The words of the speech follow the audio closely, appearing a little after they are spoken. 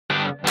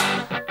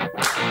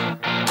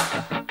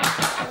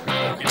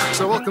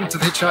So welcome to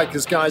the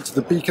Hitchhiker's Guide to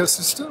the Beacon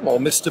System, or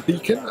Mr.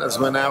 Beacon as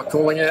we're now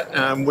calling it,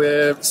 and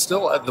we're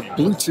still at the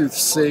Bluetooth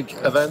SIG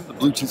event, the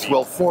Bluetooth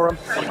World Forum,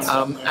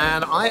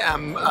 and I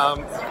am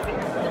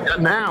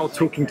now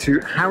talking to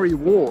Harry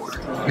Ward,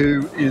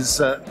 who does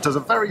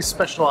a very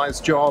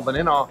specialized job, and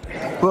in our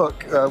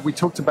book we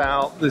talked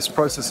about this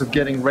process of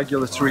getting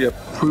regulatory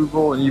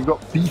approval, and you've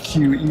got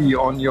BQE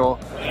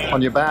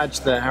on your badge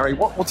there, Harry.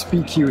 What's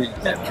BQE?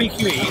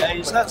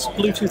 BQE that's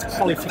Bluetooth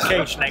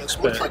Qualification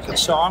Expert.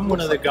 So I'm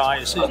one of the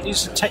guys,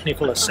 he's a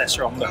technical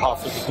assessor on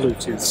behalf of the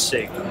Bluetooth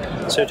SIG.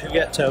 So to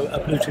get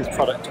a Bluetooth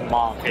product to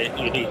market,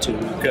 you need to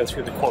go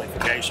through the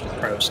qualification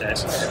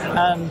process,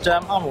 and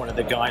I'm one of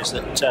the guys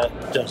that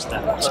does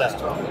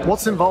that.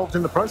 What's involved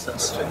in the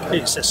process?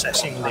 It's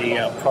assessing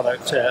the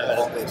product,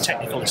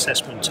 technical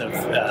assessment of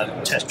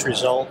test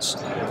results,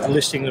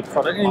 listing the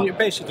product, and you're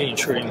basically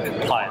ensuring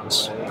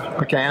compliance.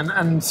 Okay,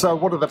 and so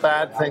what are the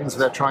bad things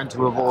they're trying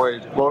to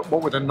avoid? What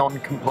would a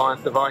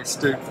non-compliant device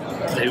do?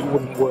 It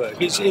wouldn't work.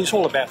 It's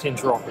all about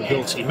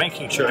interoperability,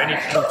 making sure any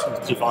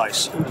Bluetooth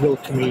device will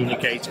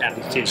communicate and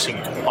it is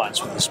in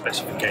compliance with the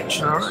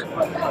specifications. All right.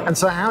 And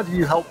so how do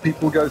you help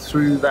people go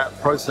through that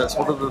process?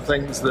 What are the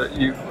things that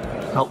you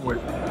help with?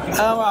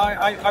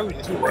 I would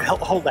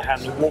hold the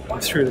hand and walk them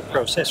through the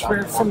process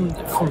from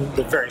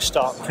the very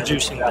start,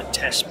 producing that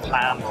test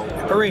plan,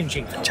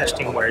 arranging for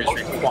testing where it's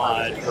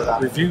required,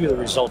 review the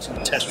results of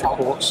the test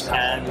reports,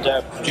 and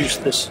produce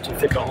the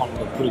certificate on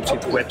the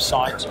Bluetooth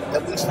website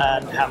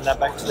and hand that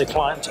back to the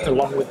client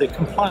along with the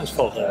compliance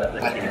folder.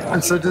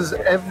 And so does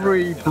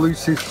every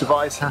Bluetooth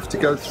device have to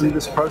go through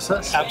this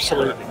process?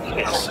 Absolutely,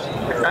 yes.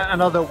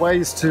 And are there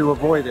ways to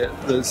avoid it?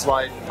 There's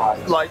like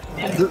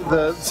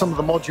some of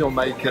the module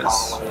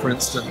makers, for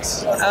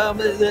instance.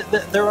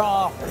 There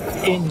are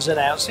ins and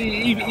outs.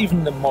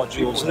 Even the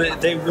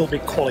modules, they will be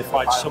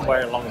qualified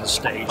somewhere along the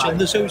stage, and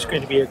there's always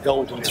going to be a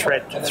golden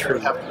thread through,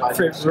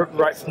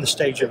 right from the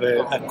stage of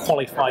a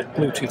qualified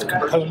Bluetooth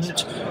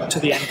component to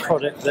the end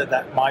product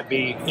that might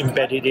be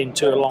embedded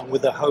into, along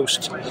with the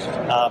host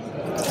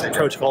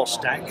protocol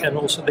stack, and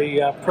also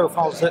the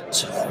profiles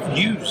that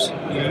you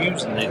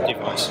use in the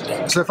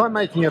device. So if I'm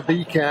making a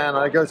beacon and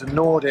I go to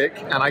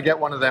Nordic and I get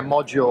one of their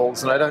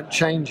modules and I don't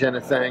change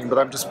anything, but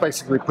I'm just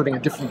basically putting a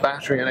different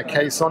battery and a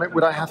case on it,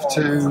 would I have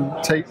to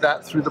take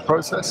that through the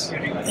process?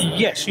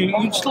 Yes,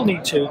 you'd still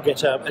need to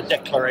get a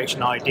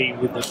declaration ID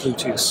with the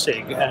Bluetooth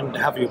SIG and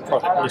have your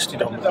product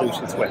listed on the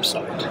Bluetooth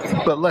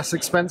website. But less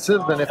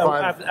expensive than if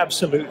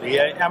Absolutely.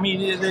 I mean,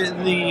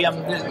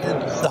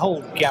 the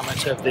whole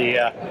gamut of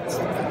the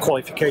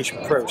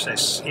qualification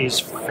process is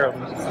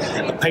from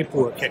a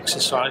paperwork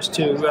exercise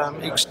to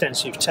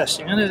extensive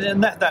testing,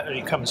 and that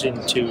only comes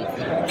into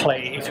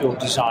play if you're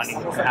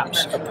designing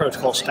perhaps a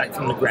protocol stack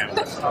from the ground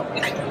up.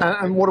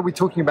 And what are we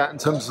talking about in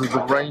terms of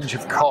the range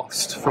of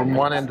cost from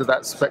one end of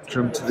that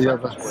spectrum to the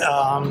other?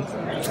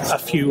 A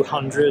few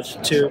hundred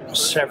to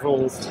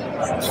several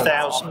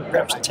thousand,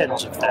 perhaps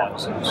tens of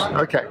thousands.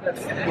 Okay,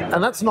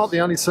 and that's not the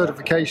only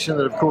certification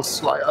that, of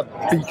course, like a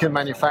beacon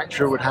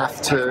manufacturer would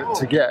have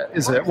to get,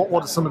 is it?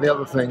 What are some of the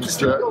other things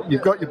that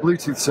you've got? Your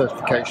Bluetooth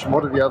certification.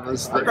 What are the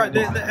others that? Right,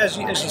 as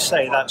you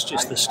say, that's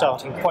just the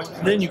starting point.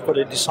 Then you've got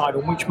to decide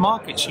on which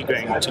markets you're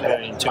going to go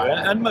into,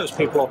 and most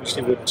people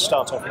obviously would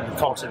start off in the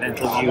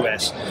continental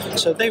US,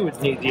 so they would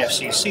need the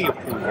FCC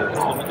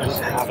approval and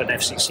have an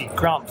FCC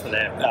grant for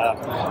their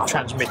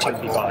transmitting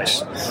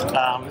device.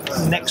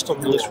 Next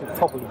on the list would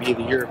probably be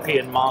the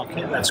European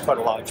market. That's quite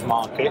a large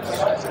market.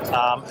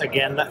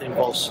 Again, that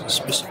involves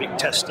specific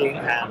testing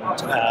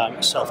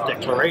and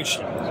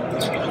self-declaration.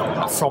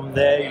 From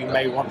there, you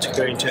may want to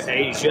go into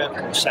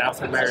Asia,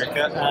 South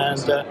America,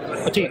 and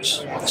at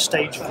each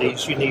stage of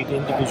these, you need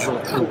individual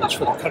approvals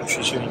for the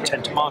countries you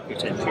intend to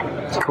market in.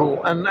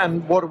 Cool.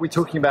 And what are we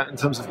talking about in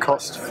terms of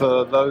cost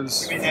for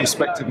those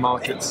respective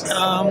markets?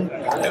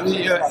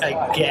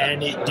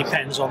 Again, it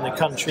depends on the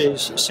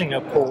countries.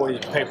 Singapore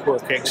is a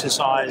paperwork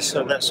exercise,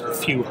 so that's a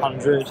few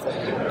hundred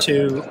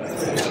to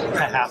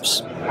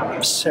perhaps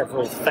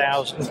several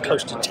thousand,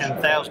 close to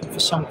 10,000 for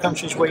some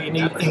countries where you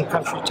need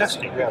in-country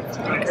testing.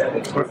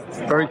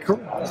 Very cool.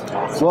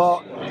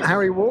 Well,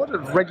 Harry Ward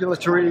of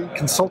Regulatory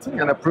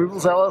Consulting and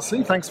Approvals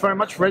LLC, thanks very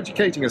much for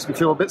educating us. We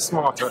feel a bit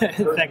smarter.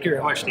 Thank you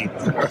very much, Steve.